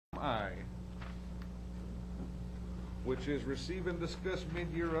I, which is receive and discuss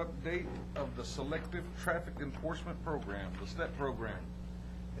mid-year update of the Selective Traffic Enforcement Program, the STEP program.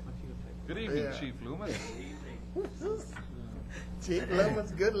 Good evening, Yeah. Chief Loomis. Chief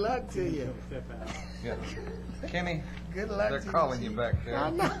Loomis, good luck to you. Yeah. Kenny, Good luck they're to you, calling you Chief. back there. I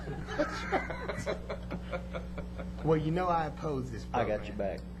know. Well, you know I oppose this I program. got you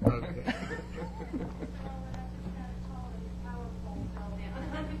back. Okay.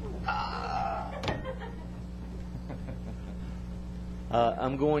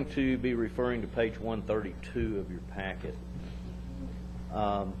 I'm going to be referring to page 132 of your packet.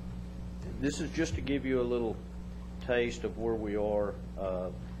 This is just to give you a little taste of where we are.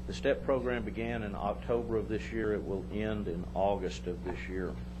 The STEP program began in October of this year. It will end in August of this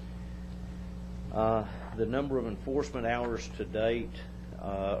year. The number of enforcement hours to date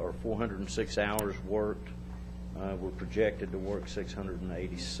are 406 hours worked. We're projected to work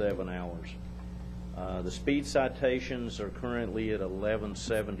 687 hours. The speed citations are currently at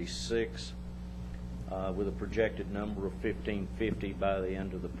 1176 with a projected number of 1550 by the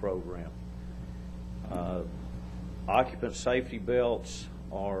end of the program. Occupant safety belts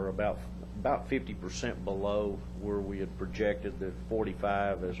are about 50% below where we had projected the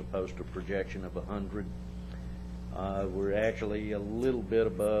 45 as opposed to a projection of 100. We're actually a little bit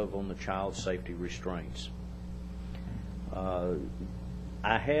above on the child safety restraints.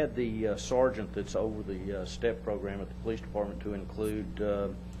 I had the sergeant that's over the STEP program at the police department to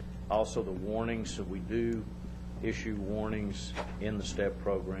include also the warnings. So we do issue warnings in the STEP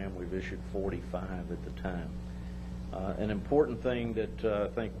program. We've issued 45 at the time. An important thing that I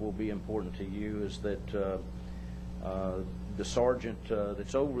think will be important to you is that the sergeant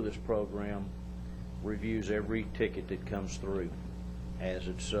that's over this program reviews every ticket that comes through as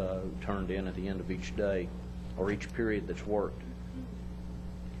it's turned in at the end of each day or each period that's worked.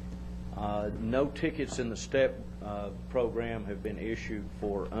 No tickets in the STEP program have been issued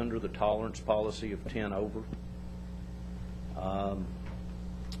for under the tolerance policy of 10 over.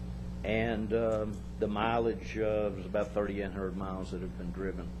 The mileage was about 3,800 miles that have been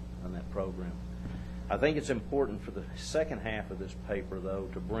driven on that program. I think it's important for the second half of this paper, though,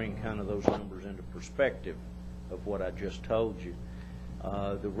 to bring kind of those numbers into perspective of what I just told you.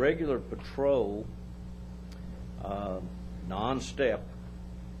 The regular patrol, non-STEP,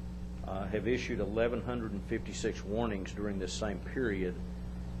 have issued 1,156 warnings during this same period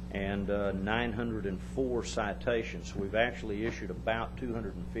and 904 citations. We've actually issued about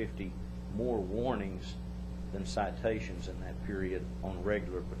 250 more warnings than citations in that period on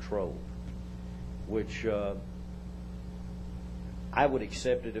regular patrol, which I would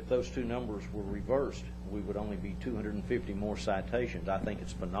accept it if those two numbers were reversed. We would only be 250 more citations. I think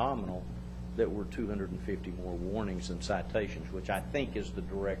it's phenomenal that we're 250 more warnings than citations, which I think is the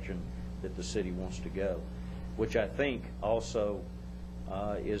direction that the city wants to go, which I think also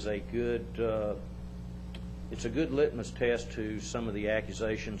is a good it's a good litmus test to some of the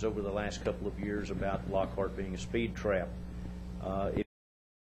accusations over the last couple of years about Lockhart being a speed trap.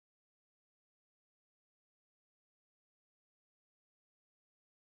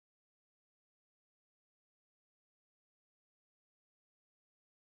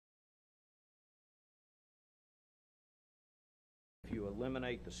 If you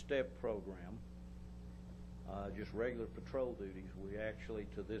eliminate the STEP program, just regular patrol duties, we actually,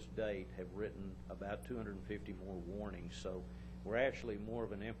 to this date, have written about 250 more warnings. So we're actually more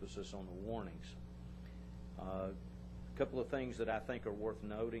of an emphasis on the warnings. A couple of things that I think are worth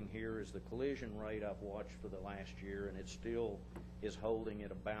noting here is the collision rate I've watched for the last year, and it still is holding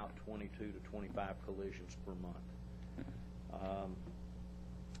at about 22 to 25 collisions per month.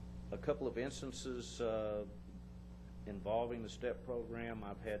 A couple of instances involving the STEP program,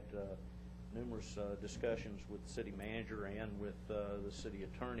 I've had numerous discussions with the city manager and with the city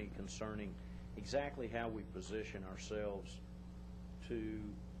attorney concerning exactly how we position ourselves to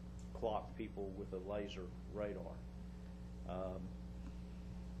clock people with a laser radar.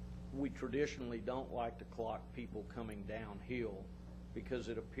 We traditionally don't like to clock people coming downhill because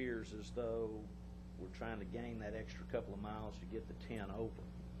it appears as though we're trying to gain that extra couple of miles to get the 10 over.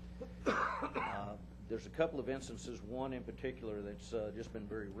 There's a couple of instances, one in particular that's just been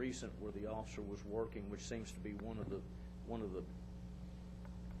very recent, where the officer was working, which seems to be one of the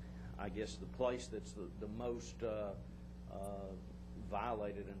I guess the place that's the most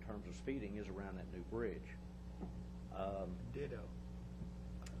violated in terms of speeding is around that new bridge. Ditto.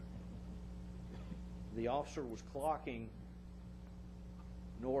 The officer was clocking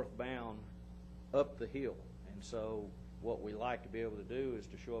northbound up the hill, and so what we like to be able to do is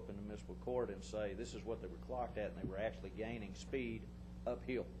to show up in the municipal court and say this is what they were clocked at, and they were actually gaining speed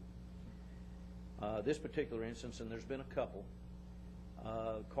uphill. This particular instance, and there's been a couple,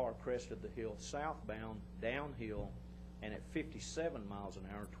 car crested the hill southbound, downhill, and at 57 miles an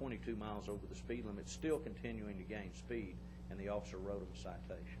hour, 22 miles over the speed limit, still continuing to gain speed, and the officer wrote him a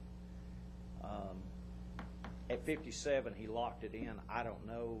citation. At 57, he locked it in. I don't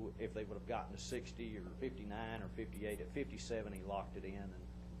know if they would have gotten to 60 or 59 or 58. At 57, he locked it in, and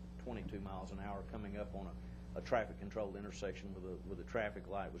 22 miles an hour coming up on a traffic-controlled intersection with a traffic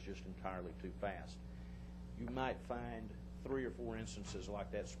light was just entirely too fast. You might find 3 or 4 instances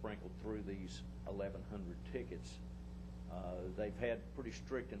like that sprinkled through these 1,100 tickets. They've had pretty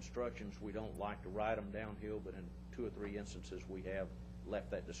strict instructions. We don't like to ride them downhill, but in 2 or 3 instances we have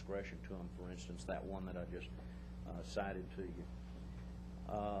left that discretion to them. For instance, that one that I just cited to you.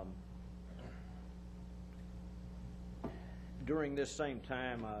 During this same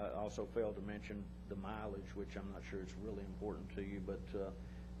time, I also failed to mention the mileage, which I'm not sure it's really important to you, but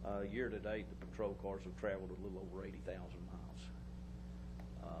year to date, the patrol cars have traveled a little over 80,000 miles,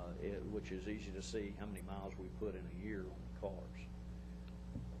 which is easy to see how many miles we put in a year on the cars.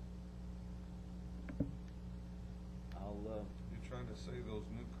 You're trying to say those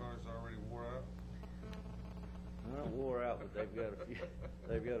new cars already wore out? Not wore out, but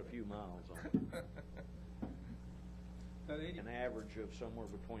they've got a few miles on them. An average of somewhere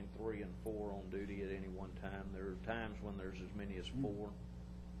between 3 and 4 on duty at any one time. There are times when there's as many as 4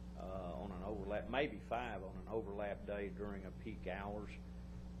 on an overlap, maybe 5 on an overlap day during a peak hours.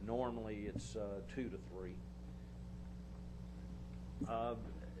 Normally it's 2 to 3.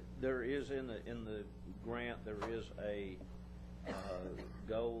 There is in the grant, there is a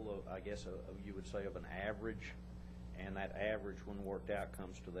goal of, I guess, you would say, of an average, and that average, when worked out,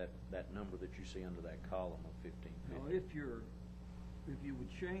 comes to that number that you see under that column of 1550. Now, if you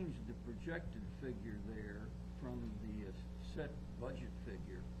would change the projected figure there from the set budget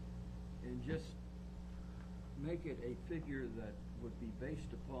figure and just make it a figure that would be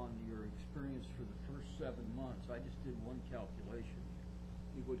based upon your experience for the first 7 months, I just did one calculation.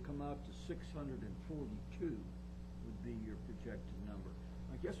 It would come out to 642 would be your projected number.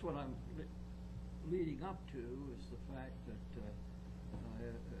 I guess what I'm leading up to is the fact that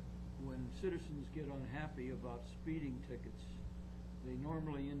when citizens get unhappy about speeding tickets, they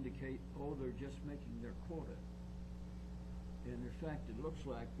normally indicate, oh, they're just making their quota. And in fact, it looks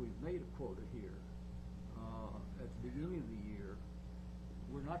like we've made a quota here. At the beginning of the year,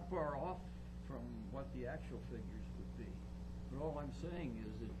 we're not far off from what the actual figures would be. But all I'm saying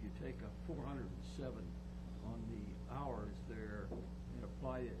is that if you take a 407 on the hours there and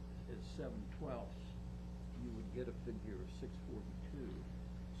apply it as 7/12, you would get a figure of 642.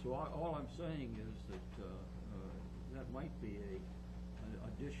 So all I'm saying is that that might be an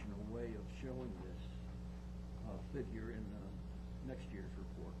additional way of showing this figure in next year's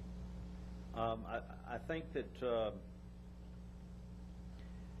report. I think that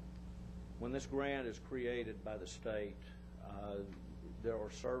when this grant is created by the state, there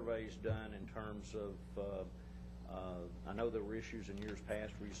are surveys done in terms of, I know there were issues in years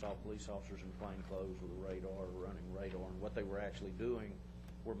past where you saw police officers in plain clothes with a radar or running radar, and what they were actually doing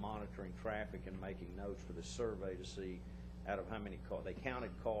were monitoring traffic and making notes for this survey to see out of how many cars. They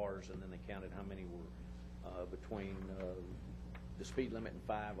counted cars, and then they counted how many were between the speed limit and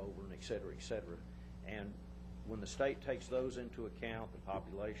 5 over, and et cetera, et cetera. And when the state takes those into account, the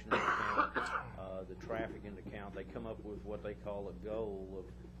population into account, the traffic into account, they come up with what they call a goal of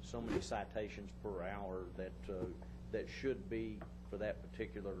so many citations per hour that should be for that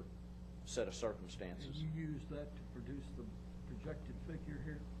particular set of circumstances. And you use that to produce the projected figure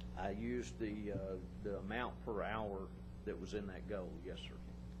here? I used the amount per hour that was in that goal, yes, sir.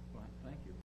 Fine, thank you.